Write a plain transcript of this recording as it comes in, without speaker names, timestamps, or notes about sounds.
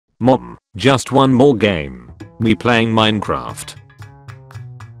Mom, just one more game. Me playing Minecraft.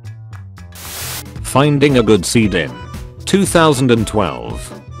 Finding a good seed in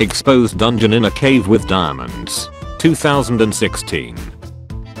 2012. Exposed dungeon in a cave with diamonds. 2016.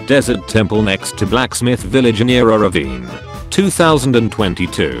 Desert temple next to blacksmith village near a ravine.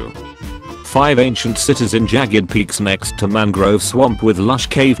 2022. 5 ancient cities in jagged peaks next to mangrove swamp with lush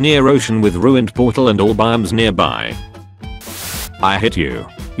cave near ocean with ruined portal and all biomes nearby. I hit you.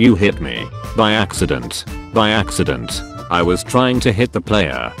 You hit me. By accident. By accident. I was trying to hit the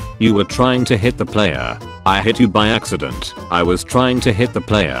player. You were trying to hit the player. I hit you by accident. I was trying to hit the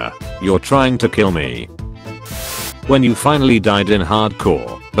player. You're trying to kill me. When you finally died in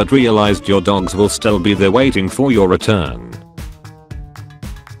hardcore, but realized your dogs will still be there waiting for your return.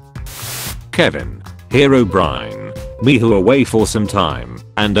 Kevin. Herobrine. Me who away for some time,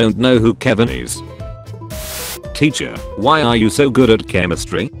 and don't know who Kevin is. Teacher, why are you so good at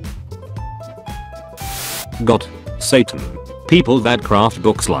chemistry? God. Satan. People that craft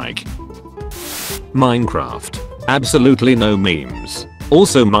books like Minecraft. Absolutely no memes.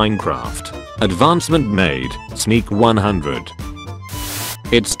 Also Minecraft. Advancement made. Sneak 100.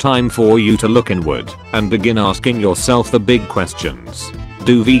 It's time for you to look inward and begin asking yourself the big questions.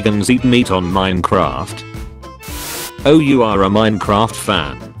 Do vegans eat meat on Minecraft? Oh, you are a Minecraft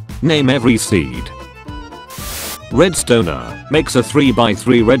fan. Name every seed. Redstoner makes a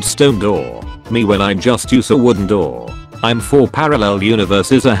 3x3 redstone door. Me when I just use a wooden door. I'm 4 parallel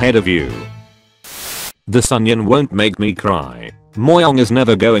universes ahead of you. This onion won't make me cry. Moyong is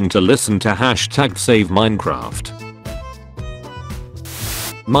never going to listen to #SaveMinecraft.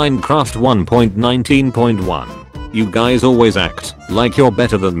 Minecraft 1.19.1. You guys always act like you're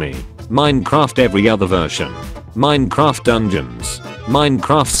better than me. Minecraft every other version. Minecraft Dungeons.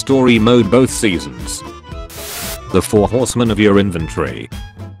 Minecraft Story Mode both seasons. The 4 horsemen of your inventory.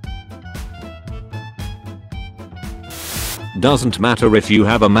 Doesn't matter if you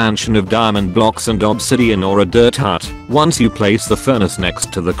have a mansion of diamond blocks and obsidian or a dirt hut, once you place the furnace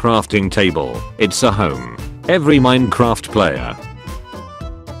next to the crafting table, it's a home. Every Minecraft player.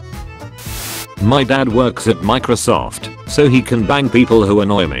 My dad works at Microsoft, so he can bang people who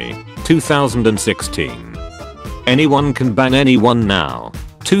annoy me. 2016. Anyone can bang anyone now.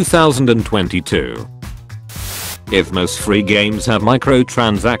 2022. If most free games have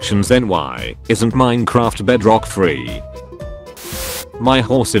microtransactions, then why isn't Minecraft Bedrock free? My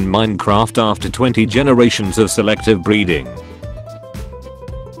horse in Minecraft after 20 generations of selective breeding.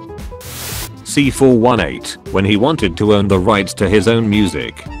 C418 when he wanted to own the rights to his own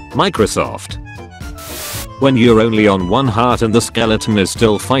music. Microsoft. When you're only on 1 heart and the skeleton is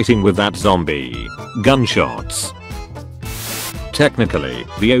still fighting with that zombie. Gunshots. Technically,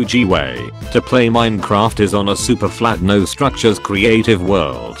 the OG way to play Minecraft is on a super flat no structures creative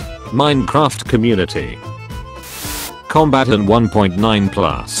world. Minecraft community. Combat in 1.9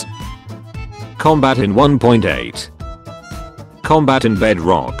 plus. Combat in 1.8. Combat in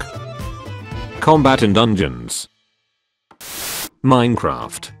Bedrock. Combat in Dungeons.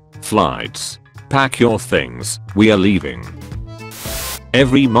 Minecraft. Flights. Pack your things, we are leaving.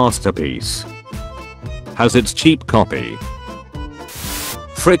 Every masterpiece has its cheap copy.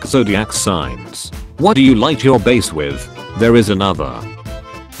 Frick zodiac signs. What do you light your base with? There is another.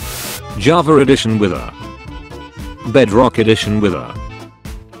 Java edition with a. Bedrock edition with a.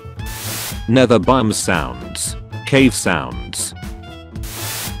 Nether biome sounds. Cave sounds.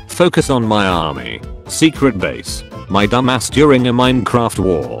 Focus on my army. Secret base. My dumbass during a Minecraft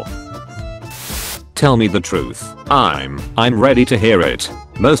war. Tell me the truth. I'm ready to hear it.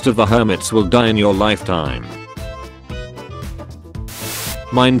 Most of the hermits will die in your lifetime.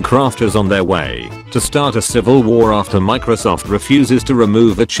 Minecraft is on their way to start a civil war after Microsoft refuses to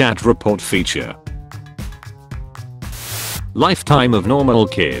remove the chat report feature. Lifetime of normal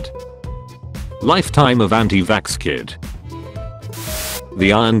kid. Lifetime of anti-vax kid.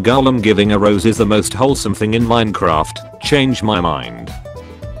 The iron golem giving a rose is the most wholesome thing in Minecraft. Change my mind.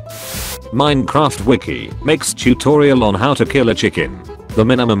 Minecraft wiki makes tutorial on how to kill a chicken. The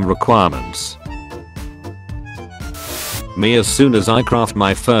minimum requirements. Me as soon as I craft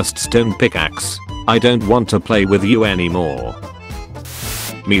my first stone pickaxe. I don't want to play with you anymore.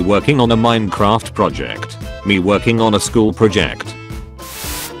 Me working on a Minecraft project. Me working on a school project.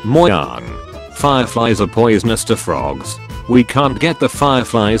 Moyan. Fireflies are poisonous to frogs. We can't get the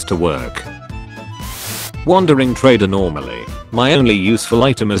fireflies to work. Wandering trader normally. My only useful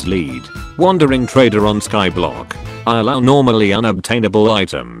item is lead. Wandering trader on Skyblock. I allow normally unobtainable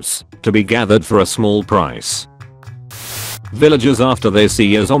items to be gathered for a small price. Villagers after they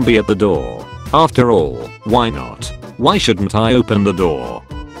see a zombie at the door. After all, why not? Why shouldn't I open the door?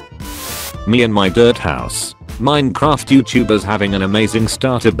 Me and my dirt house. Minecraft YouTubers having an amazing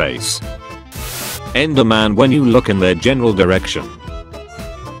starter base. Enderman when you look in their general direction.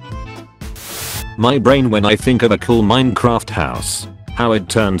 My brain when I think of a cool Minecraft house. How it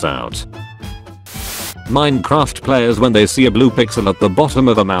turns out. Minecraft players when they see a blue pixel at the bottom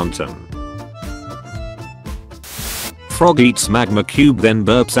of a mountain. Frog eats magma cube then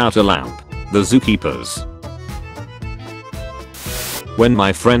burps out a lamp. The zookeepers. When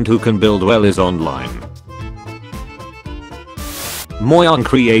my friend who can build well is online. Mojang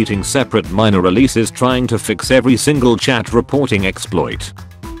creating separate minor releases trying to fix every single chat reporting exploit.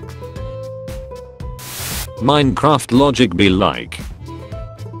 Minecraft logic be like.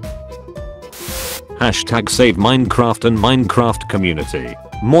 Hashtag save Minecraft and Minecraft community.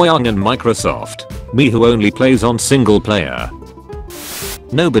 Mojang and Microsoft. Me who only plays on single player.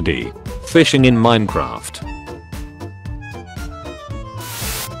 Nobody. Fishing in Minecraft.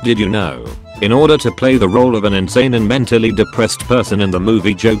 Did you know? In order to play the role of an insane and mentally depressed person in the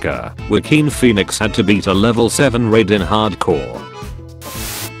movie Joker, Joaquin Phoenix had to beat a level 7 raid in hardcore.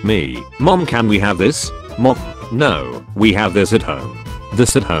 Me. Mom, can we have this? Mom. No, we have this at home.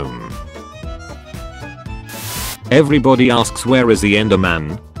 This at home. Everybody asks where is the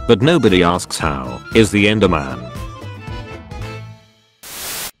Enderman, but nobody asks how is the Enderman.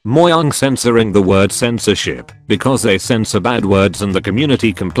 Mojang censoring the word censorship because they censor bad words and the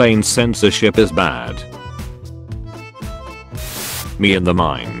community complains censorship is bad. Me in the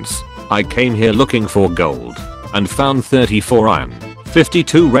mines. I came here looking for gold and found 34 iron,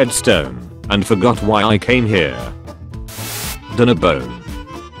 52 redstone and forgot why I came here. Dinnerbone.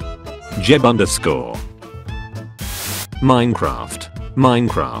 Jeb underscore. Minecraft.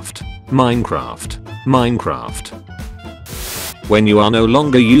 Minecraft. Minecraft. Minecraft. When you are no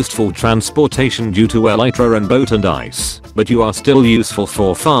longer used for transportation due to elytra and boat and ice, but you are still useful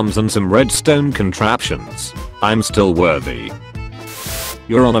for farms and some redstone contraptions. I'm still worthy.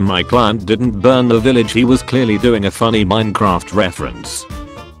 Your Honor, my client didn't burn the village, he was clearly doing a funny Minecraft reference.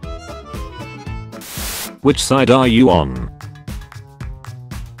 Which side are you on?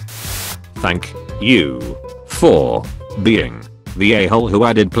 Thank you for being the a-hole who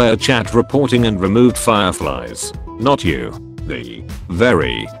added player chat reporting and removed fireflies. Not you. The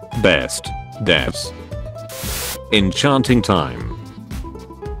very best devs. Enchanting time.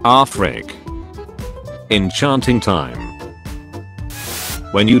 Ah frick. Enchanting time.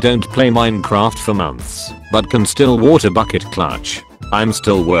 When you don't play Minecraft for months, but can still water bucket clutch. I'm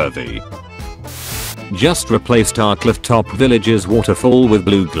still worthy. Just replaced our clifftop village's waterfall with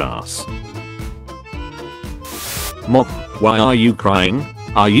blue glass. Mom, why are you crying?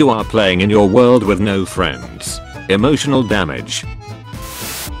 You are playing in your world with no friends. Emotional damage.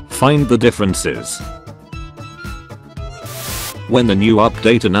 Find the differences. When the new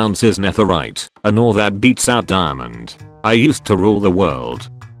update announces netherite, an ore that beats out diamond. I used to rule the world.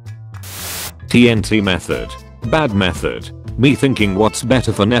 TNT method. Bad method. Me thinking what's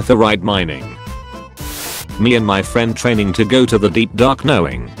better for netherite mining. Me and my friend training to go to the deep dark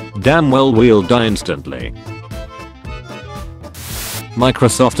knowing damn well we'll die instantly.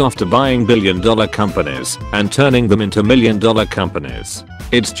 Microsoft after buying billion-dollar companies and turning them into million-dollar companies.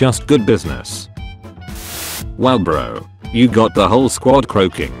 It's just good business. Wow bro. You got the whole squad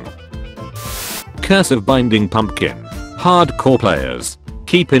croaking. Curse of Binding Pumpkin. Hardcore players.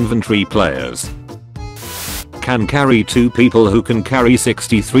 Keep inventory players. Can carry 2 people who can carry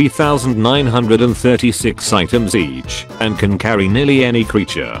 63,936 items each and can carry nearly any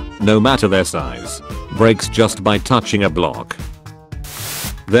creature, no matter their size. Breaks just by touching a block.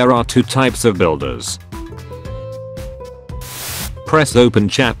 There are 2 types of builders. Press open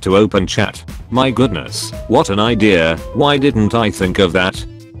chat to open chat. My goodness, what an idea, why didn't I think of that?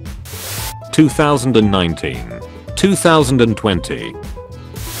 2019. 2020.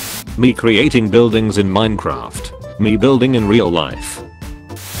 Me creating buildings in Minecraft. Me building in real life.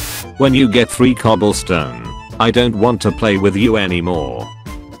 When you get 3 cobblestone, I don't want to play with you anymore.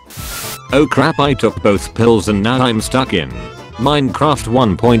 Oh crap, I took both pills and now I'm stuck in Minecraft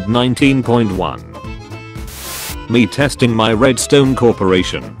 1.19.1. Me testing my redstone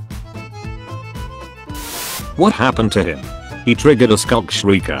corporation. What happened to him? He triggered a skulk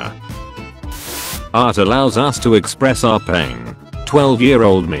shrieker. Art allows us to express our pain.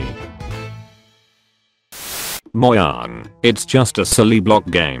 12-year-old me. Mojang, it's just a silly block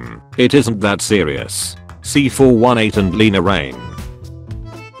game. It isn't that serious. C418 and Lena Rain.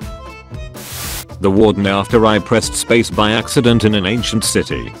 The warden after I pressed space by accident in an ancient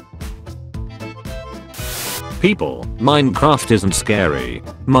city. People, Minecraft isn't scary.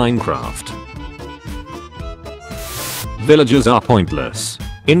 Minecraft. Villagers are pointless.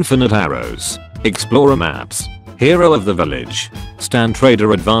 Infinite arrows. Explorer maps. Hero of the village. Stand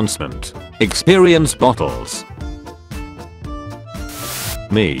trader advancement. Experience bottles.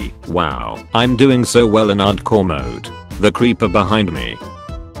 Me, wow, I'm doing so well in hardcore mode. The creeper behind me.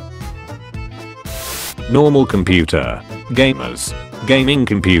 Normal computer. Gamers. Gaming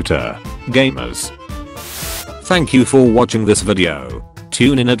computer. Gamers. Thank you for watching this video.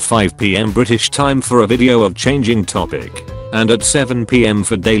 Tune in at 5 PM British time for a video of changing topic. And at 7 PM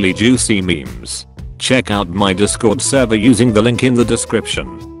for daily juicy memes. Check out my Discord server using the link in the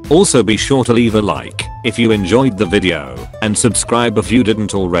description. Also be sure to leave a like if you enjoyed the video and subscribe if you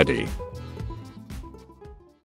didn't already.